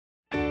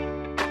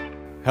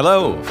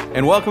Hello,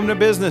 and welcome to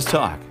Business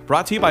Talk,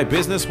 brought to you by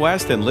Business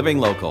West and Living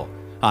Local.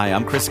 Hi,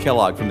 I'm Chris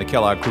Kellogg from the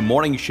Kellogg Crew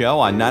Morning Show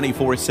on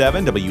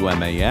 94.7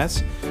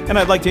 WMAS, and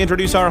I'd like to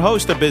introduce our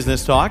host of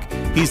Business Talk.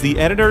 He's the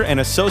editor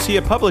and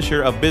associate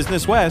publisher of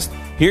Business West.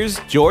 Here's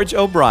George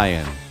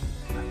O'Brien.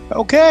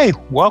 Okay,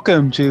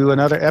 welcome to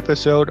another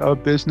episode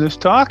of Business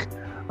Talk.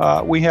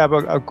 We have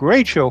a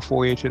great show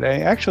for you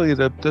today. Actually,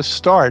 the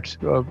start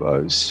of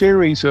a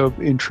series of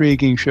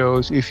intriguing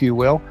shows, if you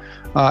will.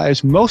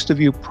 As most of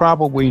you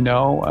probably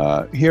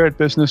know, here at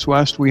Business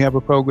West, we have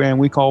a program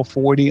we call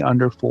 40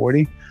 Under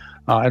 40.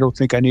 I don't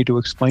think I need to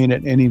explain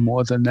it any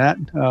more than that.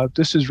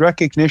 This is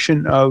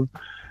recognition of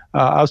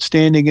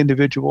outstanding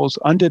individuals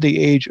under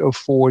the age of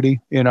 40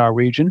 in our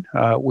region.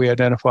 We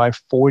identify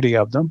 40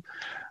 of them.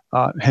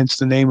 Hence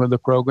the name of the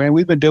program.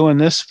 We've been doing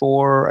this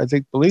for,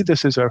 believe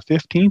this is our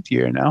 15th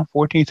year now,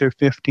 14th or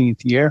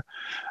 15th year.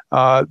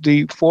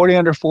 The 40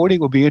 Under 40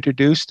 will be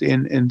introduced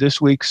in this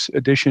week's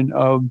edition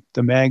of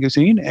the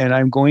magazine, and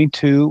I'm going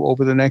to,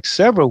 over the next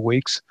several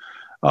weeks,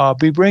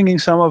 be bringing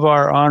some of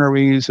our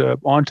honorees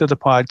onto the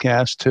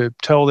podcast to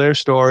tell their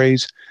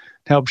stories,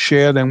 help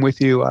share them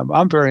with you.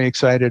 I'm very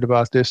excited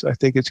about this. I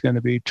think it's going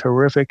to be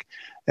terrific.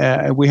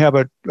 And we have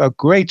a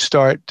great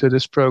start to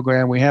this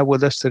program. We have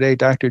with us today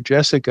Dr.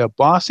 Jessica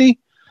Bosse.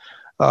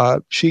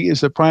 She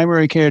is the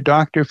primary care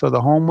doctor for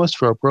the homeless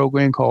for a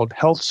program called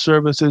Health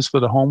Services for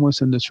the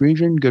Homeless in this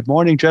region. Good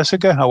morning,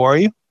 Jessica. How are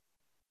you?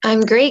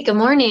 I'm great. Good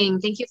morning.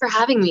 Thank you for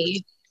having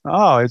me.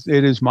 Oh,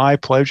 it is my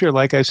pleasure.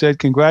 Like I said,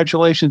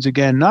 congratulations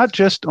again, not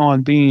just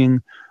on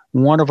being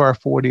one of our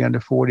 40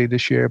 Under 40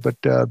 this year, but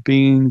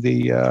being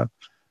the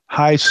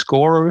high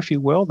scorer, if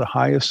you will, the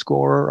highest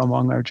scorer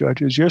among our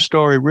judges. Your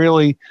story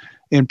really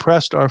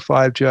impressed our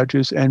 5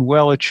 judges, and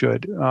well, it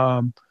should.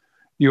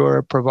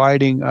 You're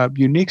providing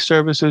unique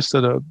services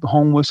to the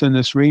homeless in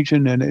this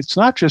region, and it's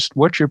not just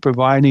what you're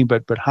providing,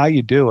 but how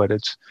you do it.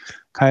 It's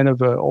kind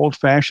of an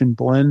old-fashioned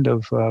blend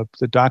of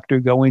the doctor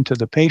going to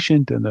the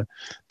patient and the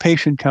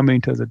patient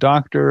coming to the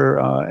doctor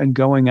and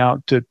going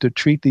out to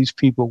treat these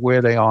people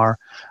where they are.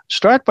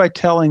 Start by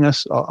telling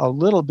us a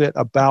little bit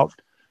about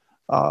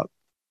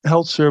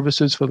Health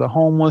Services for the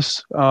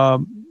Homeless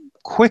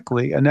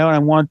quickly, and then I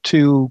want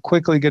to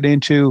quickly get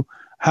into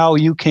how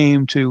you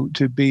came to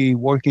be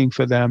working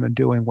for them and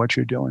doing what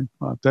you're doing.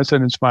 That's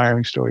an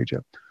inspiring story,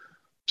 Jeff.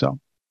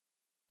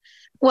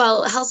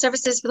 Well, Health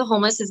Services for the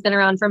Homeless has been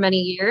around for many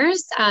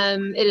years.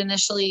 It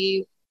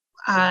initially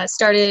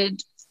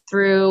started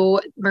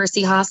through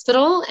Mercy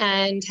Hospital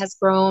and has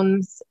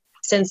grown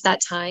since that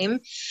time.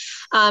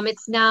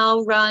 It's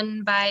now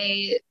run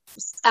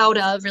out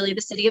of really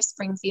the city of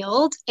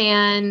Springfield,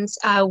 and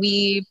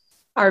we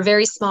are a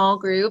very small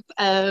group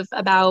of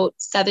about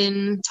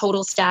 7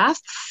 total staff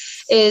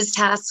is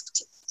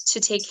tasked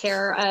to take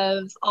care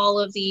of all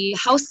of the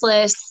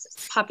houseless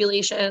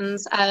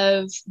populations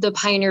of the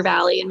Pioneer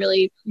Valley and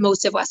really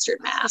most of Western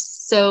Mass.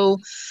 So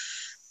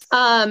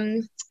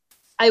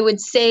I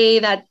would say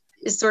that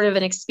is sort of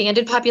an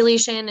expanded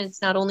population.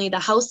 It's not only the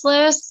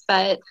houseless,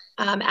 but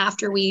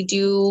after we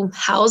do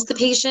house the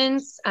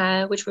patients,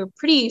 which we're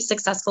pretty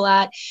successful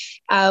at,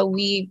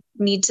 we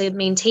need to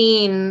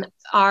maintain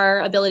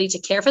our ability to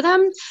care for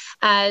them,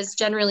 as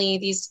generally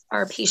these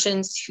are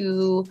patients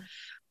who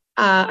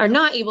are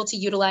not able to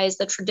utilize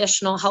the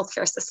traditional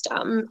healthcare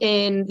system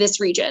in this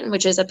region,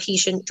 which is a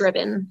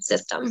patient-driven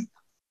system.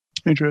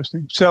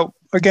 Interesting. So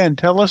again,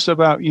 tell us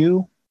about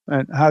you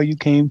and how you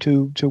came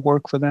to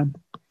work for them.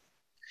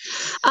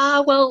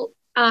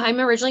 I'm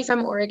originally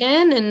from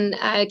Oregon, and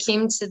I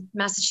came to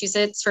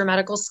Massachusetts for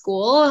medical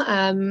school.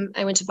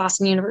 I went to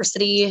Boston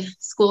University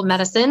School of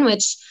Medicine,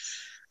 which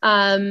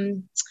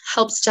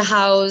helps to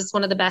house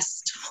one of the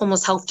best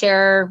homeless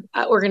healthcare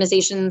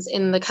organizations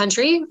in the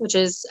country, which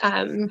is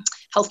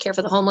Healthcare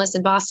for the Homeless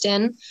in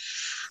Boston.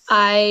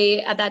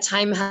 I, at that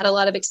time, had a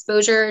lot of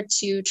exposure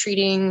to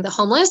treating the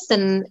homeless,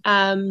 and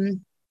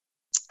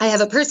I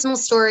have a personal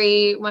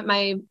story. One of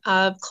my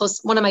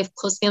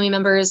close family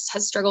members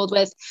has struggled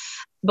with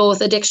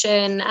both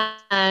addiction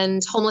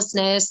and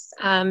homelessness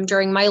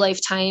during my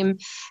lifetime,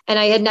 and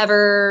I had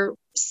never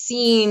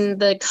seen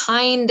the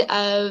kind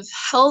of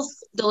health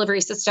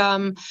delivery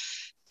system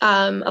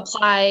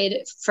applied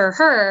for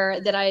her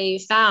that I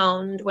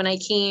found when I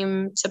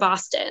came to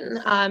Boston.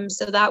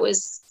 So that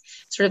was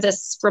sort of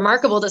this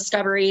remarkable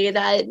discovery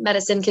that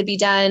medicine could be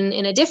done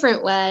in a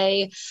different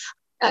way.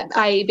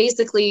 I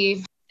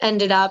basically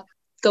ended up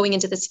going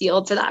into this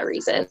field for that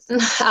reason.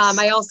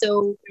 I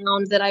also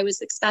found that I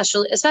was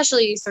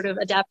especially sort of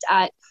adept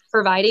at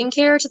providing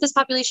care to this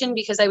population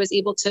because I was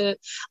able to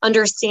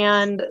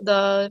understand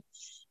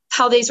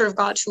how they sort of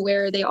got to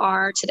where they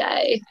are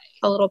today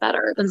a little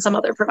better than some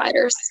other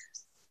providers.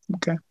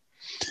 Okay.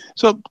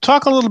 So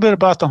talk a little bit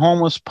about the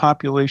homeless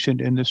population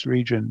in this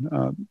region.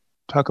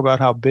 Talk about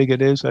how big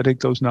it is. I think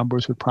those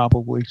numbers would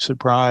probably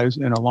surprise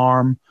and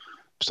alarm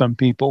some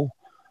people.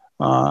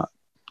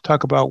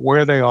 Talk about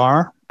where they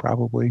are,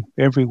 probably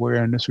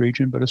everywhere in this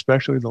region, but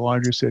especially the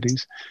larger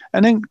cities.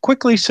 And then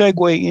quickly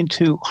segue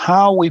into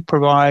how we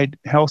provide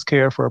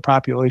healthcare for a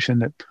population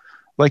that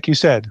like you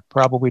said,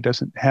 probably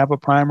doesn't have a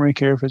primary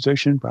care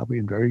physician, probably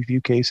in very few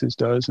cases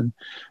does, and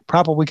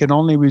probably can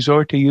only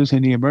resort to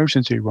using the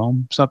emergency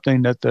room,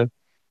 something that the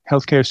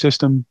healthcare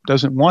system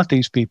doesn't want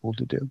these people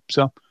to do.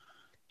 So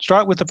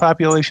start with the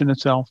population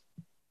itself.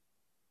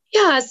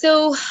 Yeah,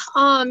 so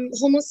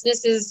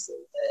homelessness is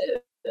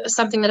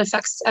something that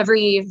affects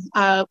every,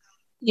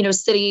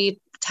 city,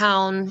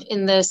 town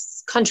in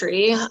this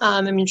country.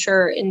 I'm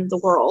sure in the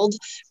world,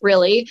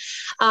 really,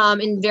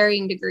 in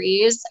varying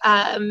degrees.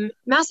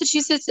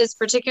 Massachusetts is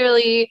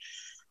particularly,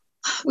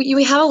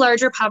 we have a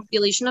larger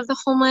population of the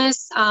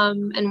homeless.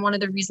 And one of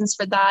the reasons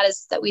for that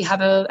is that we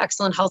have an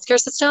excellent healthcare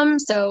system.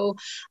 So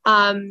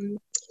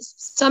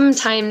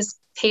sometimes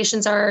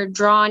patients are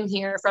drawn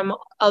here from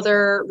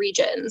other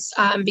regions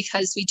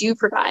because we do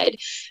provide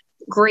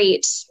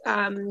great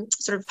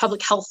sort of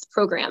public health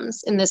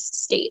programs in this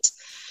state.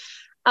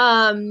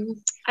 I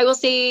will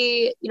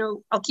say,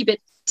 I'll keep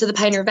it to the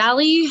Pioneer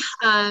Valley.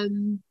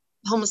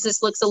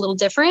 Homelessness looks a little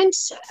different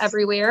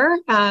everywhere,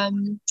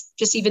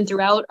 just even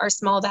throughout our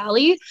small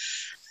valley.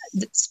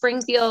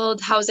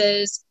 Springfield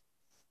houses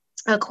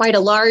quite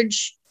a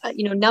large,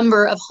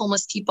 number of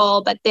homeless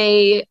people, but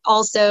they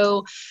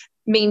also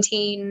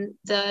maintain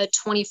the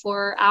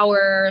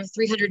 24-hour,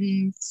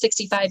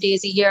 365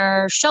 days a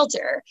year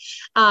shelter,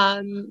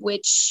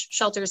 which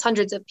shelters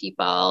hundreds of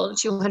people,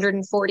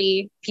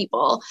 240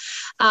 people.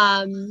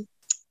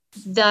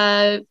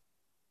 The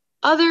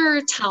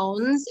other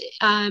towns,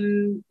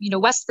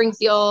 West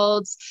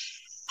Springfield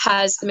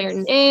has the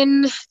Meriden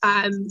Inn,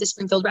 the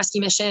Springfield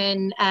Rescue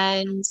Mission,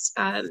 and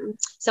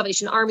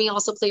Salvation Army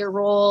also play a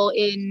role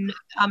in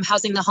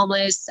housing the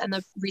homeless and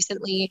the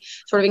recently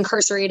sort of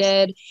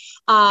incarcerated.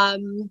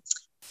 The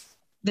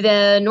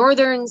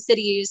northern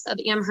cities of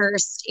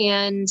Amherst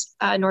and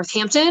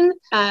Northampton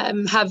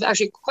have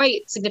actually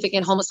quite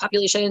significant homeless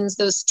populations.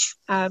 Those,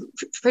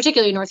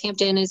 particularly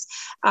Northampton, is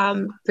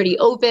pretty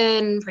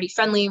open, pretty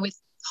friendly with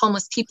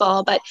homeless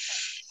people. But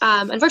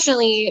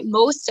unfortunately,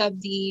 most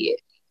of the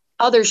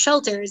other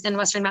shelters in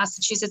Western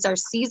Massachusetts are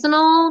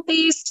seasonal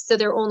based. So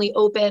they're only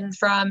open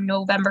from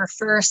November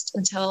 1st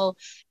until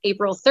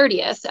April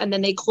 30th, and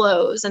then they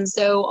close. And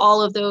so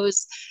all of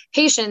those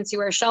patients who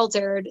are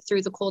sheltered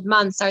through the cold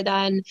months are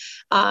then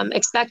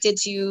expected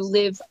to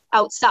live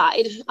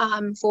outside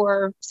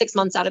for 6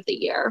 months out of the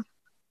year.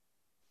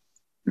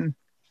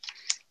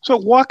 So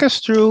walk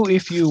us through,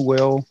 if you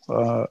will,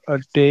 a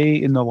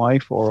day in the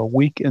life or a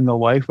week in the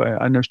life. I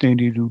understand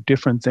you do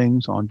different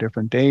things on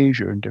different days.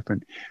 You're in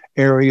different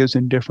areas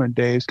in different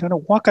days. Kind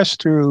of walk us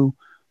through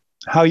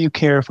how you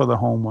care for the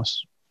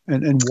homeless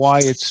and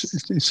why it's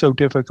so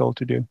difficult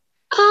to do.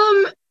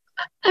 I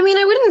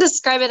wouldn't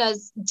describe it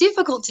as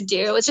difficult to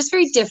do. It's just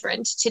very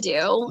different to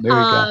do. There you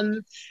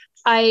go.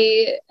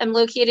 I am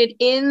located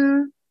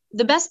in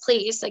the best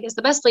place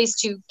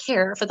to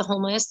care for the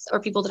homeless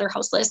or people that are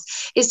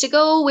houseless is to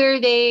go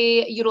where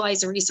they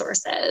utilize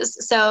resources.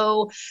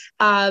 So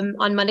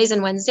on Mondays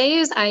and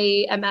Wednesdays,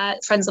 I am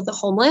at Friends of the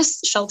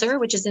Homeless shelter,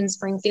 which is in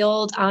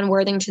Springfield on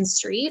Worthington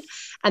Street.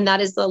 And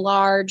that is the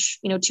large,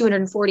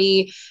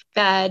 240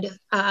 bed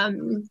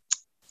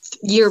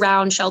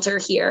year-round shelter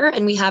here.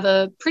 And we have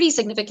a pretty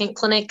significant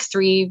clinic,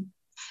 3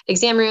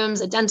 exam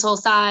rooms, a dental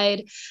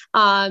side.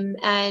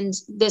 And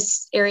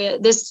this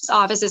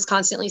office is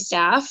constantly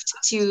staffed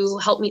to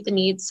help meet the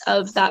needs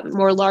of that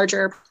more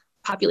larger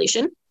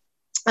population.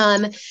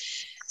 A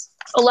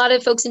lot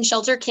of folks in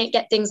shelter can't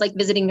get things like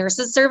visiting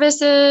nurses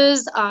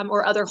services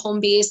or other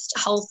home-based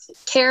health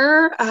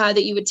care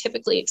that you would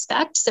typically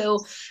expect.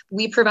 So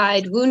we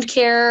provide wound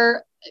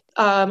care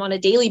on a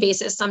daily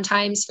basis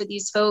sometimes for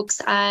these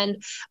folks,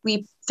 and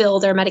we fill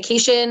their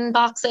medication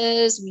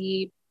boxes.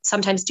 We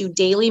sometimes do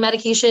daily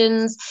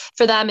medications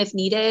for them if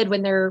needed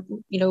when they're,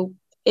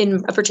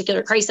 in a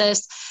particular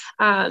crisis.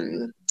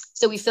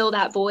 So we fill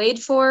that void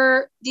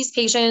for these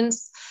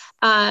patients.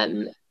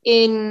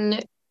 In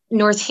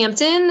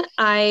Northampton,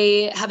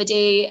 I have a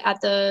day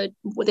at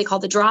what they call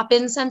the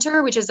drop-in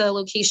center, which is a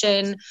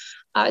location,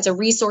 it's a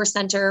resource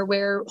center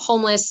where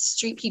homeless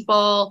street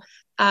people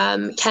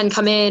can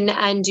come in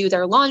and do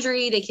their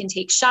laundry. They can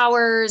take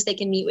showers. They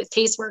can meet with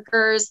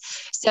caseworkers.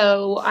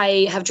 So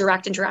I have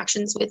direct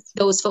interactions with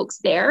those folks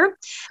there.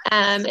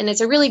 And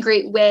it's a really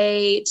great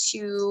way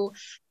to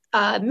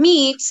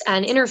meet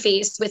and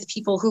interface with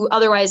people who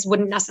otherwise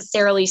wouldn't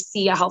necessarily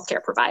see a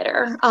healthcare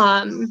provider.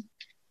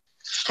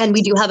 And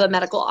we do have a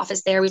medical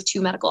office there. We have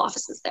 2 medical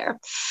offices there.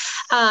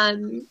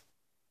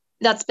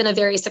 That's been a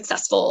very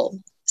successful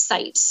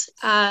site.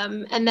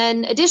 And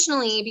then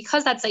additionally,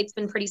 because that site's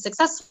been pretty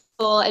successful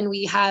and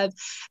we have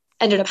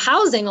ended up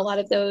housing a lot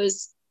of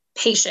those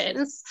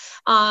patients,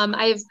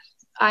 I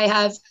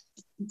have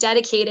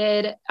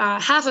dedicated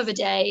half of a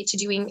day to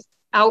doing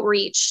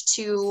outreach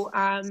to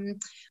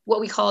what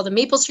we call the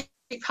Maple Street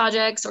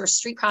projects or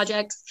street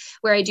projects,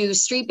 where I do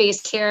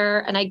street-based care,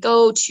 and I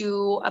go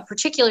to a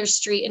particular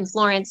street in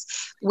Florence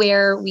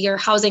where we are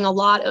housing a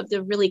lot of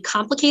the really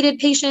complicated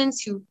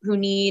patients who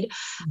need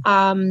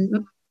a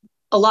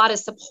lot of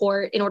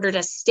support in order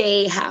to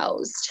stay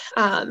housed.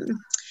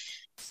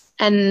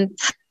 And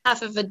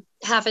half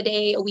a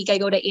day a week, I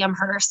go to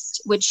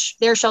Amherst, which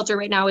their shelter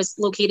right now is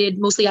located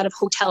mostly out of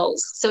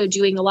hotels. So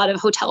doing a lot of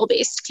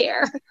hotel-based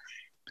care.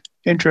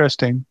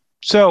 Interesting.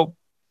 So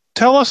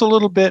tell us a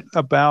little bit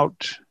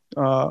about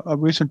a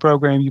recent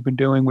program you've been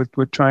doing with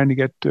trying to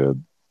get the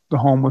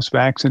homeless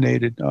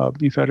vaccinated.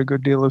 You've had a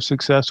good deal of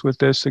success with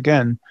this.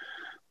 Again,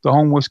 the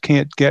homeless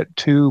can't get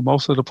to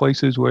most of the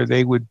places where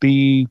they would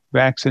be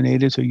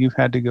vaccinated, so you've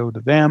had to go to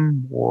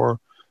them or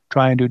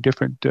try and do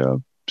different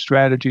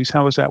strategies.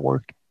 How has that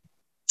worked?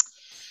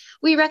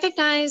 We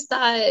recognized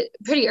that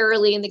pretty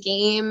early in the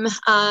game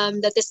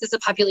that this is a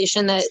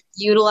population that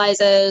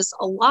utilizes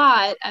a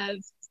lot of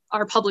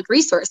our public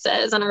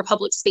resources and our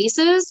public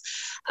spaces,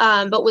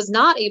 but was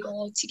not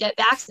able to get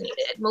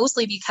vaccinated,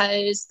 mostly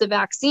because the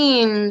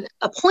vaccine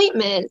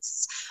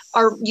appointments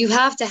you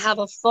have to have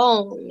a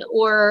phone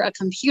or a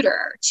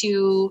computer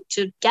to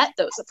get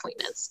those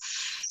appointments.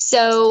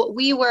 So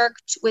we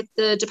worked with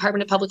the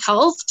Department of Public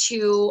Health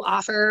to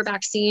offer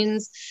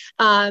vaccines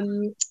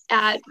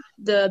at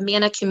the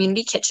Manna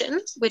Community Kitchen,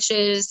 which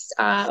is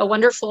a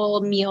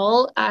wonderful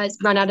meal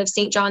run out of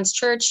St. John's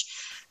Church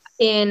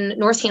in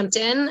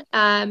Northampton,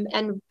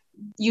 and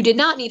you did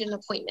not need an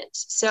appointment.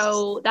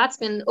 So that's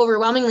been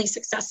overwhelmingly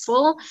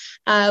successful.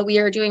 We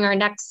are doing our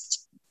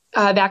next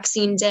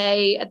vaccine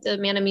day at the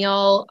Manna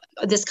Meal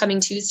this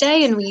coming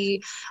Tuesday, and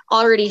we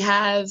already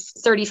have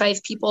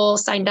 35 people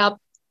signed up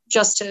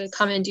just to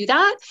come and do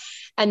that.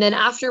 And then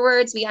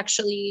afterwards, we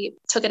actually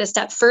took it a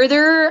step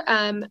further.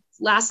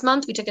 Last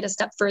month, we took it a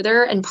step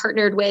further and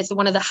partnered with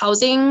one of the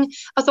housing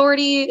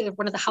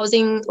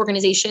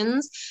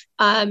organizations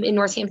in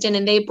Northampton.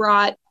 And they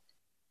brought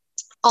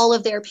all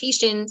of their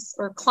patients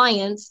or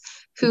clients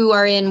who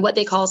are in what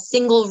they call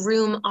single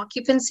room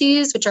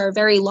occupancies, which are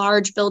very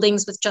large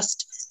buildings with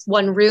just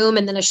one room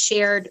and then a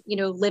shared,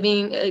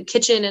 living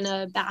kitchen and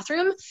a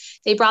bathroom.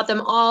 They brought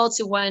them all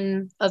to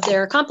one of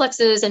their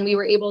complexes, and we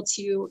were able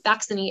to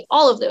vaccinate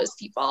all of those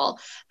people.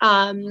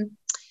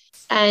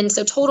 And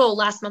so total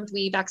last month,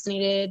 we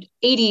vaccinated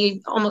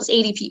almost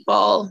 80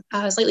 people,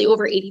 slightly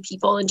over 80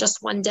 people in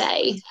just one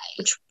day,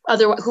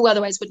 who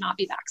otherwise would not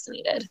be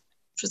vaccinated,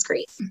 which was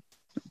great.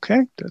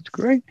 Okay, that's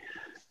great.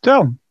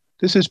 So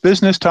this is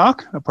Business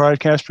Talk, a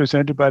podcast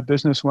presented by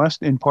Business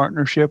West in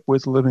partnership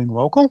with Living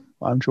Local.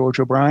 I'm George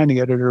O'Brien, the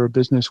editor of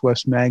Business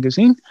West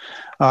magazine.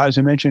 As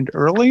I mentioned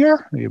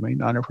earlier, you may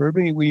not have heard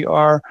me, we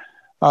are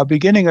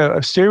beginning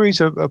a series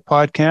of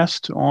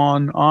podcasts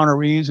on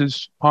honorees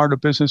as part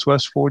of Business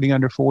West 40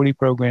 Under 40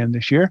 program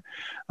this year.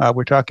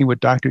 We're talking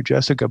with Dr.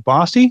 Jessica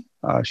Bossi.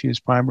 She is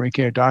primary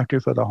care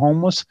doctor for the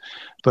homeless,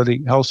 for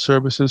the Health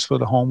Services for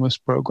the Homeless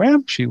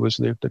program. She was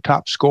the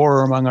top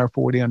scorer among our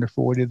 40 Under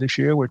 40 this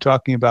year. We're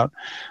talking about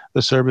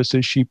the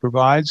services she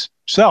provides.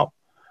 So,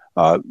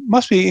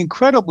 must be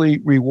incredibly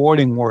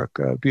rewarding work.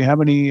 Do you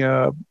have any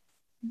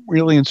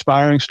really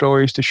inspiring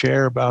stories to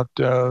share about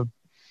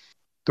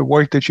the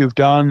work that you've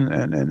done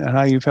and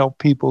how you've helped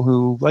people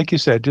who, like you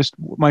said, just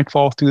might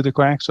fall through the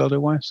cracks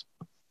otherwise?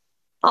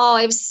 Oh,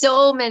 I have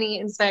so many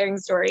inspiring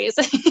stories.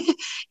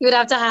 You would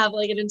have to have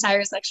like an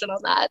entire section on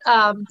that.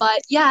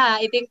 But yeah,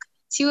 I think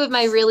two of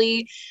my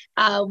really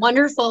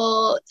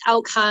wonderful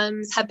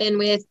outcomes have been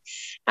with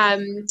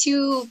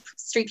two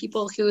street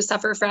people who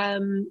suffer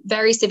from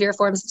very severe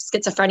forms of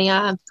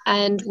schizophrenia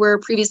and were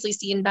previously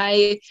seen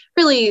by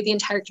really the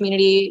entire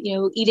community,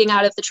 eating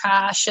out of the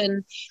trash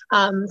and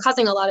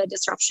causing a lot of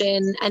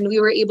disruption. And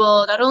we were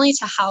able not only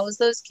to house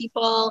those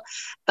people,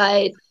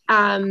 but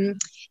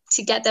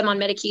to get them on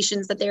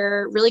medications that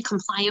they're really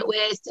compliant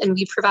with. And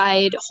we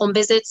provide home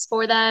visits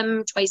for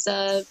them twice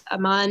a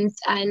month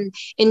and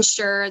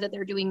ensure that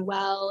they're doing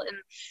well. And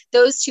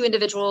those two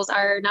individuals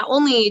are not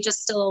only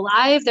just still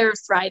alive, they're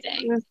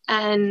thriving.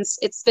 And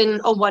it's been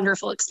a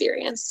wonderful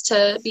experience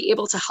to be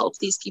able to help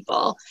these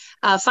people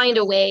find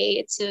a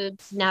way to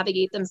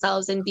navigate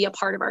themselves and be a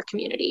part of our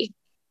community.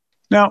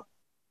 Now,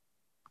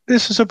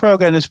 this is a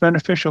program that's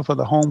beneficial for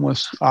the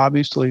homeless,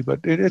 obviously, but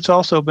it's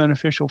also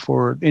beneficial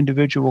for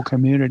individual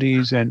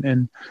communities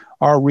and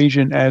our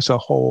region as a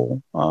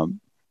whole.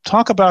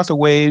 Talk about the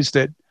ways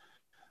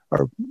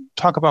or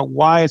talk about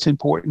why it's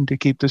important to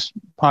keep this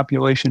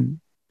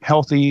population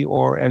healthy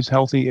or as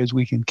healthy as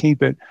we can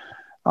keep it.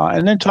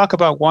 And then talk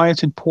about why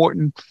it's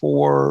important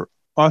for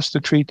us to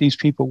treat these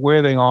people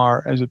where they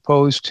are as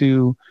opposed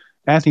to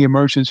at the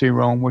emergency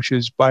room, which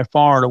is by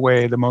far and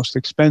away the most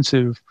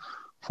expensive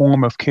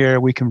form of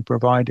care we can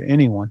provide to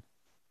anyone.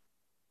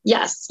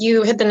 Yes,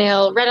 you hit the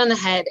nail right on the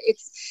head.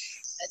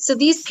 So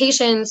these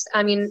patients,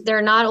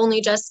 they're not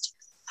only just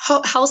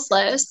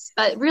houseless,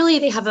 but really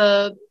they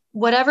have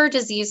whatever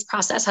disease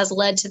process has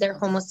led to their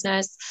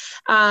homelessness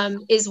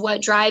is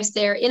what drives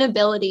their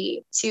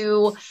inability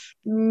to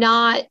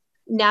not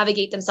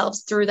navigate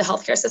themselves through the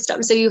healthcare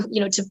system. So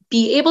to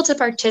be able to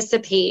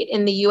participate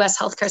in the U.S.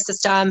 healthcare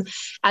system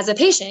as a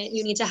patient,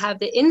 you need to have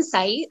the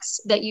insight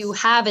that you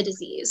have a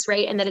disease,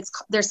 right? And that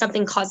there's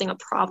something causing a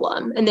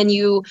problem. And then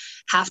you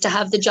have to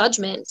have the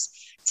judgment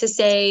to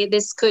say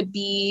this could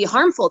be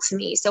harmful to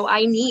me. So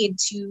I need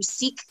to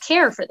seek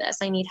care for this.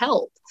 I need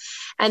help.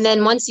 And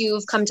then once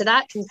you've come to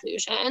that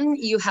conclusion,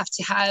 you have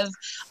to have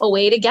a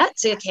way to get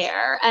to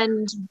care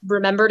and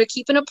remember to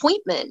keep an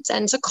appointment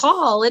and to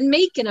call and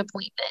make an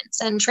appointment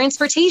and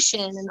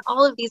transportation and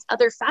all of these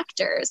other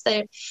factors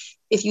that,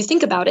 if you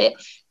think about it,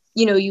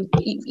 you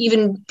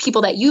even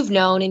people that you've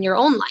known in your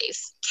own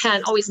life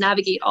can't always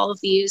navigate all of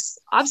these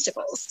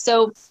obstacles.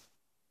 So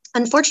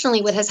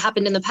unfortunately, what has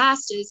happened in the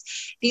past is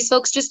these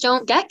folks just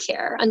don't get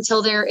care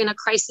until they're in a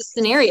crisis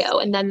scenario.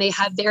 And then they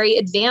have very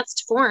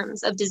advanced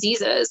forms of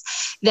diseases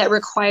that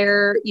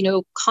require,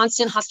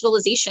 constant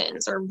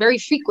hospitalizations or very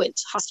frequent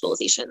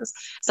hospitalizations.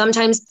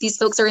 Sometimes these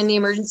folks are in the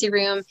emergency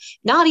room,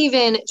 not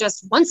even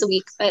just once a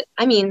week, but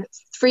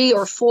 3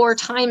 or 4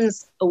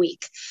 times a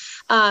week,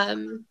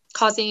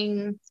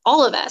 causing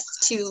all of us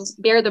to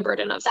bear the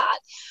burden of that.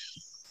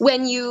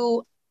 When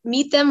you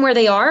meet them where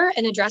they are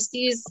and address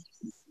these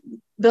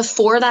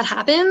before that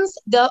happens,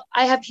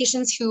 I have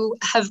patients who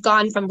have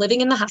gone from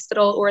living in the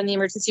hospital or in the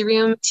emergency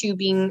room to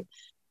being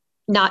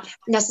not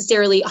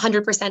necessarily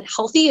 100%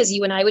 healthy as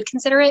you and I would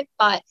consider it,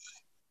 but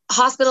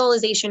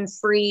hospitalization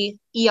free,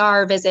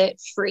 ER visit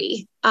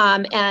free,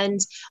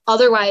 and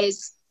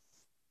otherwise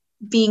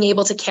being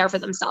able to care for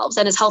themselves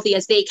and as healthy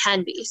as they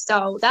can be.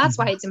 So that's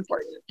why it's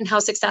important and how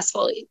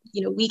successful,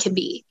 we can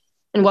be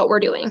in what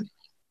we're doing.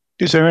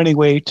 Is there any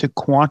way to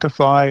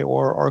quantify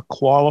or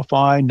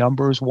qualify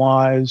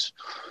numbers-wise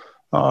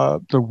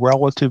the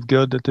relative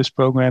good that this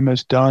program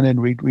has done in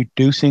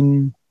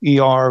reducing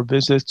ER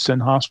visits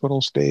and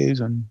hospital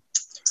stays and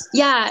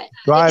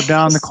drive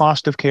down the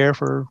cost of care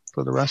for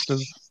the rest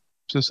of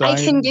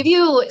society? I can give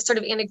you sort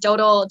of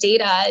anecdotal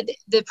data.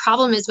 The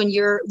problem is when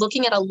you're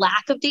looking at a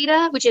lack of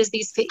data, which is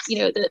these,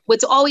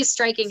 what's always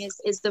striking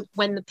is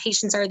when the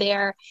patients are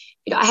there.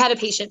 I had a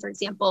patient, for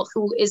example,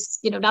 who is,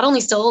 not only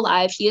still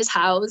alive, he is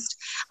housed,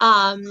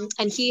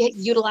 and he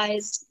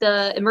utilized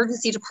the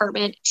emergency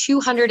department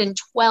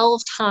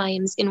 212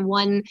 times in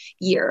 1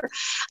 year.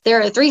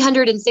 There are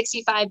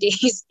 365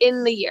 days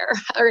in the year.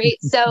 All right.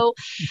 So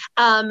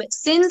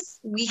since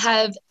we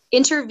have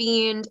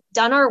intervened,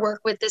 done our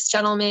work with this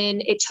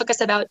gentleman, it took us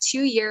about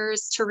 2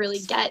 years to really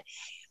get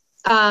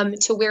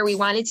to where we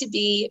wanted to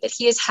be, but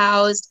he is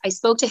housed. I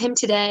spoke to him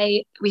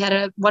today. We had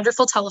a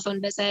wonderful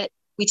telephone visit.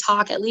 We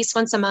talk at least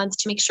once a month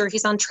to make sure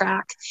he's on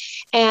track.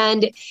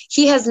 And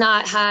he has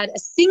not had a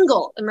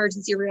single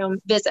emergency room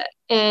visit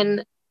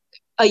in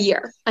a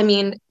year.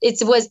 It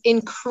was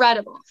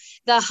incredible.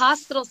 The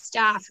hospital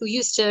staff who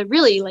used to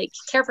really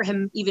care for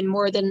him even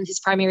more than his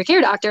primary care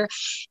doctor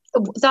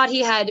thought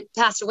he had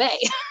passed away.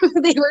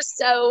 They were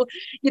so,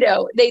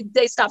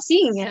 they stopped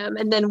seeing him.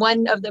 And then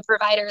one of the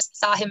providers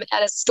saw him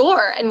at a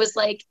store and was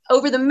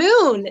over the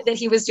moon that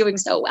he was doing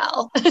so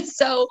well.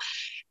 So,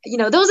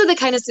 those are the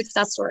kind of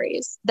success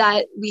stories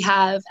that we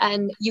have.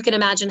 And you can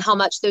imagine how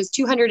much those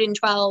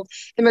 212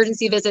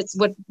 emergency visits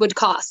would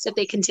cost if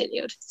they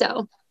continued.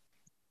 So.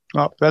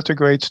 Well, that's a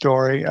great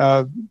story.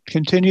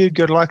 Continued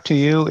good luck to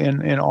you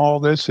in all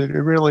this. It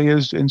really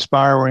is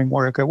inspiring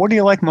work. What do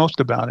you like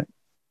most about it?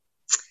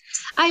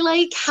 I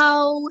like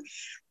how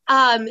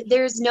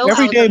there's no...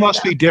 Every day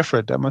must be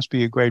different. That must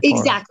be a great part.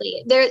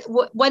 Exactly.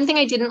 One thing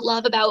I didn't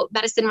love about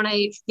medicine when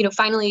I,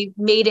 finally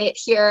made it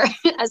here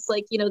as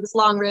this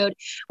long road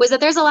was that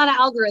there's a lot of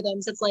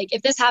algorithms. It's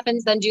if this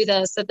happens, then do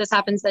this. If this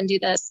happens, then do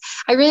this.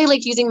 I really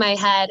like using my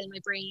head and my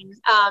brain.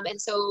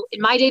 And so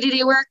in my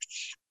day-to-day work,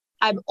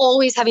 I'm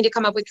always having to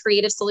come up with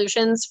creative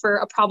solutions for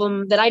a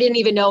problem that I didn't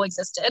even know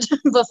existed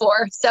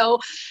before. So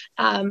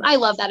I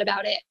love that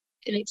about it.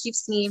 And it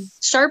keeps me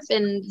sharp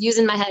and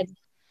using my head.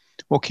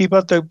 Well, keep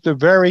up the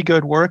very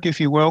good work, if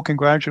you will.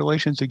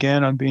 Congratulations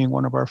again on being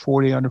one of our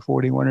 40 under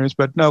 40 winners.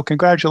 But no,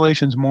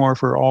 congratulations more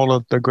for all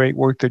of the great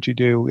work that you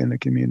do in the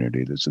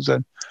community. This is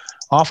an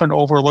often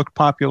overlooked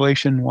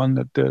population, one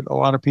that a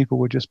lot of people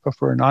would just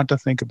prefer not to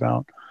think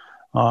about.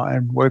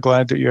 And we're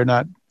glad that you're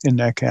not in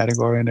that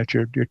category and that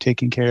you're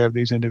taking care of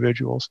these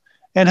individuals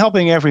and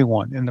helping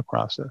everyone in the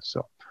process.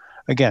 So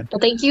again. Well,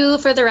 thank you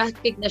for the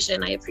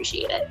recognition. I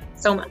appreciate it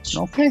so much.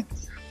 Okay.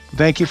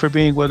 Thank you for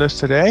being with us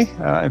today.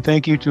 And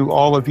thank you to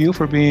all of you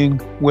for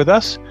being with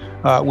us.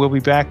 We'll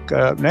be back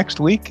next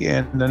week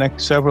and the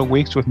next several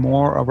weeks with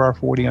more of our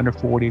 40 under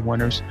 40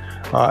 winners.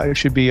 It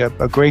should be a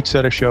great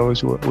set of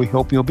shows. We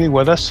hope you'll be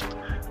with us.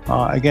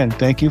 Again,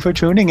 thank you for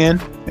tuning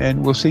in,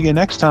 and we'll see you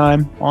next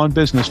time on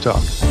Business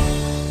Talk.